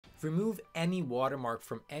Remove any watermark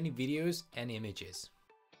from any videos and images.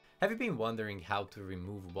 Have you been wondering how to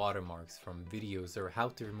remove watermarks from videos or how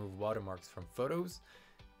to remove watermarks from photos?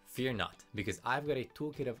 Fear not, because I've got a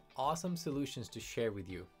toolkit of awesome solutions to share with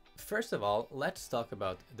you. First of all, let's talk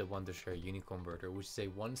about the Wondershare UniConverter, which is a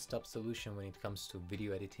one-stop solution when it comes to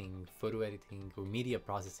video editing, photo editing, or media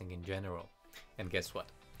processing in general. And guess what?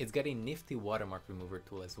 It's got a nifty watermark remover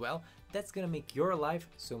tool as well that's gonna make your life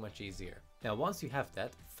so much easier. Now once you have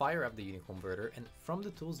that, fire up the UniConverter and from the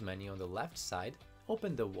tools menu on the left side,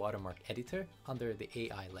 open the watermark editor under the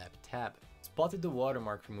AI Lab tab. Spot the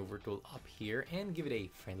watermark remover tool up here and give it a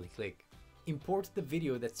friendly click. Import the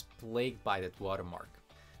video that's plagued by that watermark.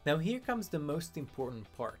 Now here comes the most important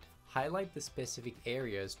part. Highlight the specific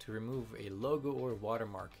areas to remove a logo or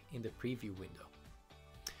watermark in the preview window.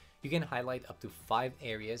 You can highlight up to 5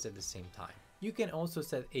 areas at the same time. You can also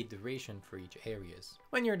set a duration for each areas.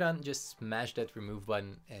 When you're done, just smash that remove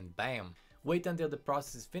button and bam! Wait until the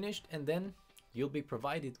process is finished and then you'll be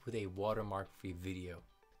provided with a watermark-free video.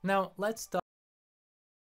 Now let's start.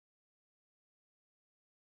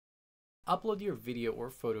 Upload your video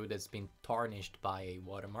or photo that's been tarnished by a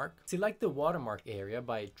watermark. Select the watermark area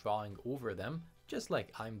by drawing over them, just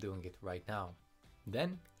like I'm doing it right now.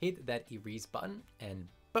 Then hit that erase button and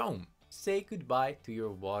boom! Say goodbye to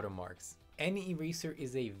your watermarks. Any eraser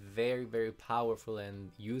is a very powerful and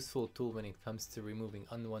useful tool when it comes to removing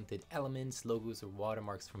unwanted elements, logos, or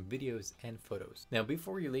watermarks from videos and photos. Now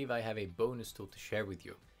before you leave, I have a bonus tool to share with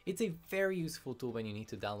you. It's a very useful tool when you need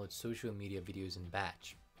to download social media videos in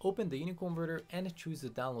batch. Open the UniConverter and choose the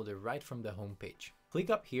downloader right from the home page. Click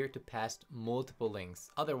up here to paste multiple links.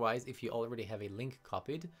 Otherwise, if you already have a link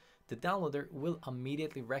copied, the downloader will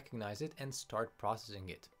immediately recognize it and start processing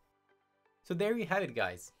it. So there you have it,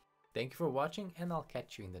 guys. Thank you for watching and I'll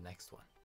catch you in the next one.